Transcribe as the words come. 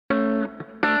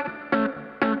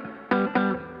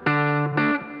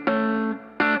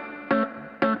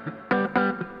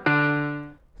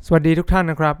วัสดีทุกท่าน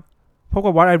นะครับพบ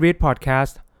กับ What I Read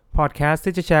Podcast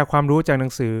ที่จะแชร์ความรู้จากหนั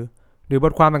งสือหรือบ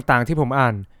ทความต่างๆที่ผมอ่า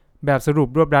นแบบสรุป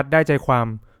รวบรัดได้ใจความ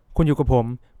คุณอยู่กับผม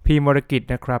พีมรกิจ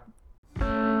นะครับ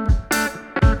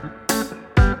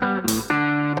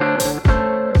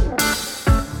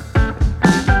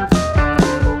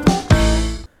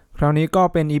คราวนี้ก็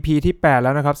เป็น EP ที่ 8 แล้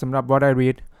วนะครับสำหรับ What I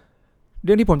Read เ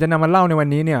รื่องที่ผมจะนำมาเล่าในวัน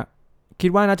นี้เนี่ยคิด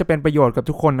ว่าน่าจะเป็นประโยชน์กับ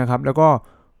ทุกคนนะครับแล้วก็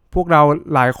พวกเรา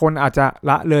หลายคนอาจจะ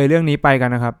ละเลยเรื่องนี้ไปกัน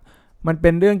นะครับมันเป็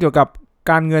นเรื่องเกี่ยวกับ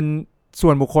การเงินส่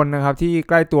วนบุคคลนะครับที่ใ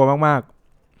กล้ตัวมาก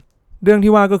ๆเรื่อง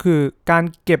ที่ว่าก็คือการ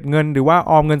เก็บเงินหรือว่า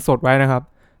ออมเงินสดไว้นะครับ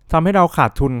ทำให้เราขา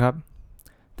ดทุนครับ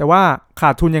แต่ว่าขา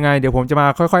ดทุนยังไงเดี๋ยวผมจะมา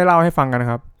ค่อยๆเล่าให้ฟังกันน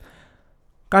ะครับ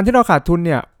การที่เราขาดทุนเ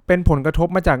นี่ยเป็นผลกระทบ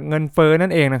มาจากเงินเฟ้อนั่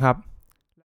นเองนะครับ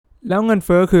แล้วเงินเ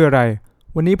ฟ้อคืออะไร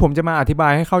วันนี้ผมจะมาอธิบา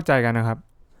ยให้เข้าใจกันนะครับ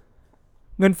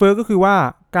เงินเฟ้อก็คือว่า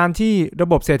การที่ระ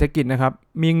บบเศรษฐกิจนะครับ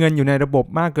มีเงินอยู่ในระบบ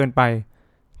มากเกินไป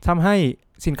ทำให้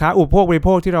สินค้าอุปโภคบริโภ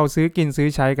คที่เราซื้อกินซื้อ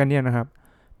ใช้กันเนี่ยนะครับ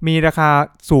มีราคา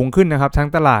สูงขึ้นนะครับทั้ง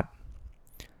ตลาด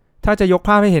ถ้าจะยกภ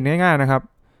าพให้เห็นง่ายๆนะครับ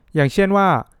อย่างเช่นว่า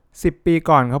10ปี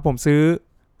ก่อนครับผมซื้อ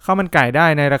ข้าวมันไก่ได้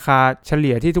ในราคาเฉ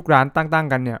ลี่ยที่ทุกร้านตั้ง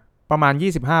กันเนี่ยประมาณ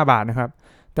25บาทนะครับ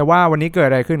แต่ว่าวันนี้เกิด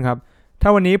อะไรขึ้นครับถ้า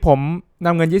วันนี้ผมน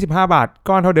ำเงิน25บาท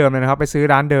ก้อนเท่าเดิมเลยนะครับไปซื้อ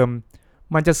ร้านเดิม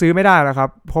มันจะซื้อไม่ได้แล้วครับ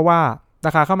เพราะว่าร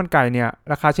าคาข้าวมันไก่เนี่ย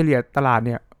ราคาเฉลี่ยตลาดเ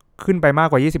นี่ยขึ้นไปมาก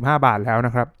กว่า25บาทแล้วน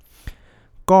ะครับ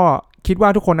ก็คิดว่า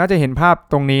ทุกคนน่าจะเห็นภาพ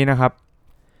ตรงนี้นะครับ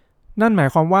นั่นหมาย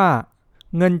ความว่า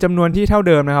เงินจำนวนที่เท่า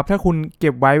เดิมนะครับถ้าคุณเก็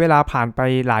บไว้เวลาผ่านไป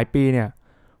หลายปีเนี่ย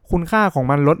คุณค่าของ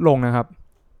มันลดลงนะครับ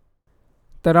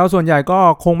แต่เราส่วนใหญ่ก็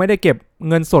คงไม่ได้เก็บ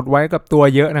เงินสดไว้กับตัว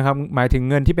เยอะนะครับหมายถึง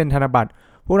เงินที่เป็นธนบัตร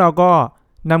พวกเราก็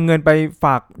นำเงินไปฝ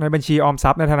ากในบัญชีออมทรั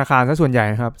พย์ในธนาคารซะส่วนใหญ่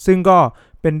นะครับซึ่งก็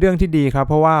เป็นเรื่องที่ดีครับ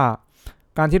เพราะว่า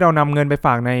การที่เรานำเงินไปฝ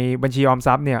ากในบัญชีออมท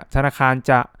รัพย์เนี่ยธนาคาร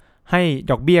จะให้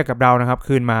ดอกเบี้ยกับเรานะครับ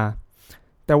คืนมา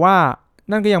แต่ว่า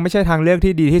นั่นก็ยังไม่ใช่ทางเลือก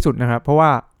ที่ดีที่สุดนะครับเพราะว่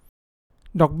า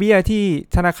ดอกเบี้ยที่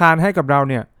ธนาคารให้กับเรา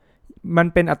เนี่ยมัน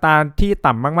เป็นอัตราที่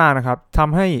ต่ำมากๆนะครับท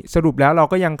ำให้สรุปแล้วเรา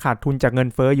ก็ยังขาดทุนจากเงิน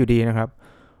เฟ้ออยู่ดีนะครับ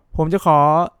ผมจะขอ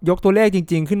ยกตัวเลขจ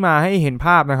ริงๆขึ้นมาให้เห็นภ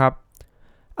าพนะครับ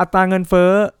อัตราเงินเฟ้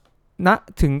อณ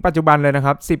ถึงปัจจุบันเลยนะค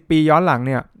รับ10ปีย้อนหลัง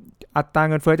เนี่ยอัตรา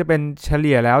เงินเฟ้อจะเป็นเฉ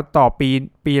ลี่ยแล้วต่อ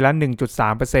ปีละ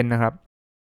 1.3% นะครับ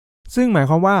ซึ่งหมาย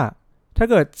ความว่าถ้า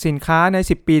เกิดสินค้าใน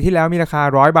10ปีที่แล้วมีราคา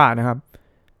100บาทนะครับ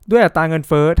ด้วยอัตราเงินเ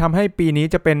ฟ้อทำให้ปีนี้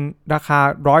จะเป็นราคา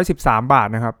113บาท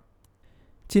นะครับ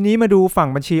ทีนี้มาดูฝั่ง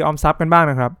บัญชีออมทรัพย์กันบ้าง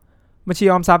นะครับบัญชี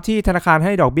ออมทรัพย์ที่ธนาคารใ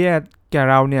ห้ดอกเบี้ยแก่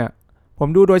เราเนี่ยผม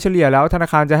ดูโดยเฉลี่ยแล้วธนา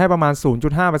คารจะให้ประมาณ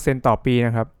 0.5% ต่อปีน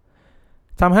ะครับ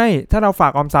ทำให้ถ้าเราฝา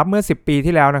กออมทรัพย์เมื่อ10ปี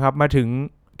ที่แล้วนะครับมาถึง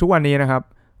ทุกวันนี้นะครับ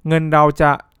เงินเราจ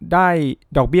ะได้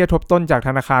ดอกเบี้ยทบต้นจากธ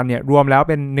นาคารเนี่ยรวมแล้ว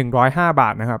เป็น105บา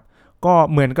ทนะครับก็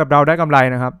เหมือนกับเราได้กำไร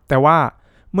นะครับแต่ว่า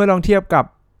เมื่อลองเทียบกับ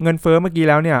เงินเฟ้อเมื่อกี้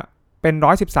แล้วเนี่ยเป็น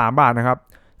113บาทนะครับ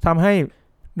ทำให้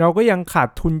เราก็ยังขาด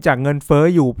ทุนจากเงินเฟ้อ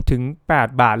อยู่ถึง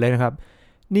8บาทเลยนะครับ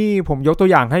นี่ผมยกตัว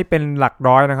อย่างให้เป็นหลัก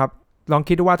ร้อยนะครับลอง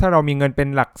คิดดูว่าถ้าเรามีเงินเป็น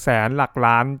หลักแสนหลัก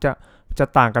ล้านจะ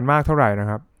ต่างกันมากเท่าไหร่นะ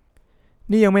ครับ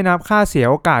นี่ยังไม่นับค่าเสีย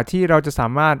โอกาสที่เราจะสา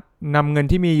มารถนำเงิน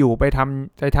ที่มีอยู่ไปท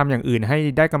ำอย่างอื่นให้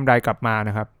ได้กำไรกลับมาน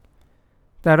ะครับ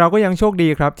แต่เราก็ยังโชคดี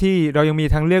ครับที่เรายังมี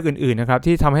ทางเลือกอื่นๆนะครับ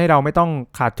ที่ทำให้เราไม่ต้อง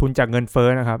ขาดทุนจากเงินเฟ้อ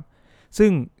นะครับซึ่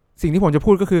งสิ่งที่ผมจะ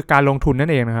พูดก็คือการลงทุนนั่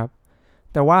นเองนะครับ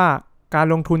แต่ว่าการ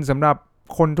ลงทุนสำหรับ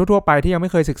คนทั่วๆไปที่ยังไ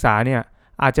ม่เคยศึกษาเนี่ย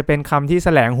อาจจะเป็นคำที่แส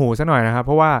ลงหูซะหน่อยนะครับเ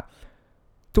พราะว่า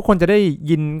ทุกคนจะได้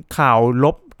ยินข่าวล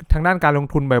บทางด้านการลง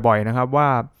ทุนบ่อยๆนะครับว่า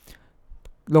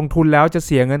ลงทุนแล้วจะเ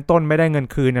สียเงินต้นไม่ได้เงิน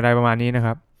คืนอะไรประมาณนี้นะค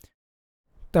รับ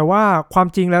แต่ว่าความ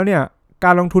จริงแล้วเนี่ยก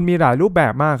ารลงทุนมีหลายรูปแบ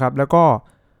บมากครับแล้วก็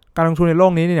การลงทุนในโล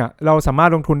กนี้เนี่ยเราสามาร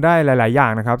ถลงทุนได้หลายๆอย่า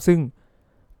งนะครับซึ่ง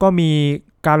ก็มี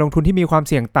การลงทุนที่มีความ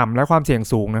เสี่ยงต่ำและความเสี่ยง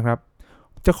สูงนะครับ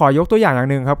จะขอยกตัวอย่าง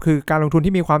หนึ่งครับคือการลงทุน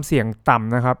ที่มีความเสี่ยงต่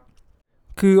ำนะครับ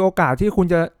คือโอกาสที่คุณ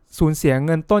จะสูญเสียเ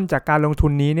งินต้นจากการลงทุ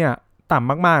นนี้เนี่ยต่ำ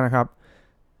มากๆนะครับ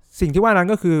สิ่งที่ว่านั้น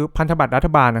ก็คือพันธบัตรรัฐ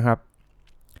บาลนะครับ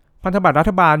พันธบัตรรั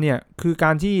ฐบาลเนี่ยคือก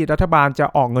ารที่รัฐบาลจะ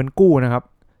ออกเงินกู้นะครับ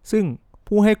ซึ่ง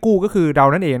ผู้ให้กู้ก็คือเรา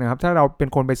นั่นเองนะครับถ้าเราเป็น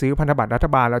คนไปซื้อพันธบัตรรัฐ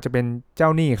บาลเราจะเป็นเจ้า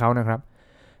หนี้เขานะครับ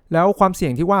แล้วความเสี่ย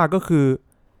งที่ว่าก็คือ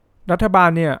รัฐบาล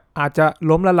เนี่ยอาจจะ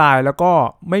ล้มละลายแล้วก็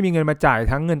ไม่มีเงินมาจ่าย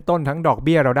ทั้งเงินต้นทั้งดอกเ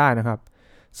บี้ยเราได้นะครับ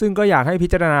ซึ่งก็อยากให้พิ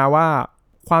จารณาว่า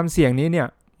ความเสี่ยงนี้เนี่ย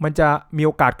มันจะมีโ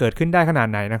อกาสเกิดขึ้นได้ขนาด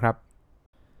ไหนนะครับ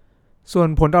ส่วน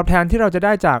ผลตอบแทนที่เราจะไ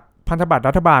ด้จากพันธบัตร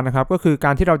รัฐบาลนะครับก็คือก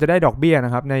ารที่เราจะได้ดอกเบี้ยน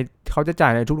ะครับในเขาจะจ่า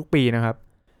ยในทุกๆปีนะครับ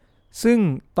ซึ่ง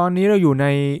ตอนนี้เราอยู่ใน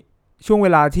ช่วงเว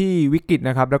ลาที่วิกฤต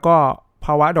นะครับแล้วก็ภ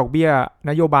าวะดอกเบี้ย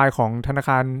นโยบายของธนาค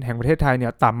ารแห่งประเทศไทยเนี่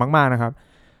ยต่ำมากๆนะครับ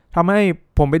ทำให้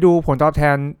ผมไปดูผลตอบแท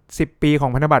น10ปีของ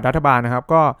พันธบัตรรัฐบาลนะครับ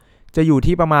ก็จะอยู่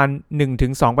ที่ประมาณ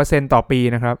 1-2% ต่อปี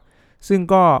นะครับซึ่ง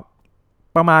ก็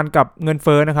ประมาณกับเงินเ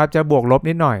ฟ้อนะครับจะบวกลบ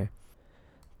นิดหน่อย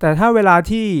แต่ถ้าเวลา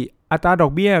ที่อัตราดอ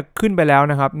กเบี้ยขึ้นไปแล้ว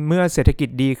นะครับเมื่อเศรษฐกิจ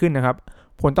ดีขึ้นนะครับ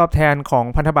ผลตอบแทนของ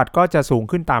พันธบัตรก็จะสูง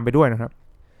ขึ้นตามไปด้วยนะครับ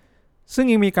ซึ่ง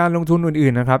ยังมีการลงทุน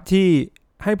อื่นๆนะครับที่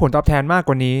ให้ผลตอบแทนมากก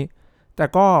ว่านี้แต่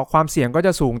ก็ความเสี่ยงก็จ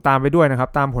ะสูงตามไปด้วยนะครับ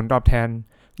ตามผลตอบแทน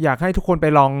อยากให้ทุกคนไป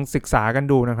ลองศึกษากัน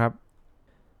ดูนะครับ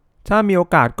ถ้ามีโอ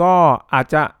กาสก็อาจ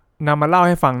จะนำมาเล่าใ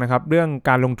ห้ฟังนะครับเรื่อง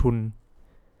การลงทุน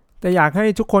แต่อยากให้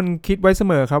ทุกคนคิดไว้เส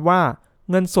มอครับว่า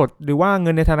เงินสดหรือว่าเงิ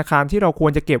นในธนาคารที่เราคว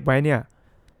รจะเก็บไว้เนี่ย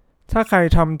ถ้าใคร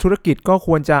ทำธุรกิจก็ค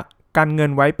วรจะกันเงิ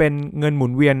นไว้เป็นเงินหมุ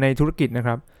นเวียนในธุรกิจนะค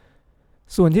รับ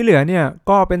ส่วนที่เหลือเนี่ย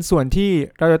ก็เป็นส่วนที่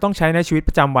เราจะต้องใช้ในชีวิตป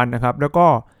ระจำวันนะครับแล้วก็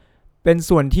เป็น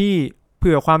ส่วนที่เ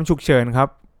ผื่อความฉุกเฉินครับ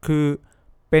คือ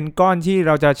เป็นก้อนที่เ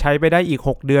ราจะใช้ไปได้อีก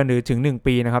6เดือนหรือถึง1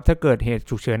ปีนะครับถ้าเกิดเหตุ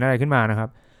ฉุกเฉินอะไรขึ้นมานะครับ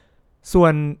ส่ว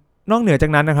นนอกเหนือจา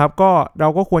กนั้นนะครับก็เรา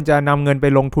ก็ควรจะนำเงินไป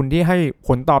ลงทุนที่ให้ผ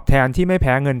ลตอบแทนที่ไม่แ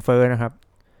พ้เงินเฟ้อนะครับ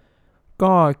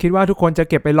ก็คิดว่าทุกคนจะ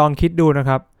เก็บไปลองคิดดูนะค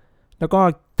รับแล้วก็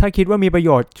ถ้าคิดว่ามีประโย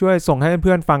ชน์ช่วยส่งให้เ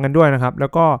พื่อนๆฟังกันด้วยนะครับแล้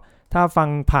วก็ถ้าฟัง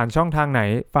ผ่านช่องทางไหน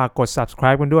ฝากกด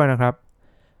subscribe กันด้วยนะครับ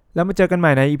แล้วมาเจอกันให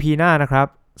ม่ใน EP หน้านะครับ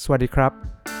สวัสดีครั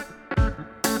บ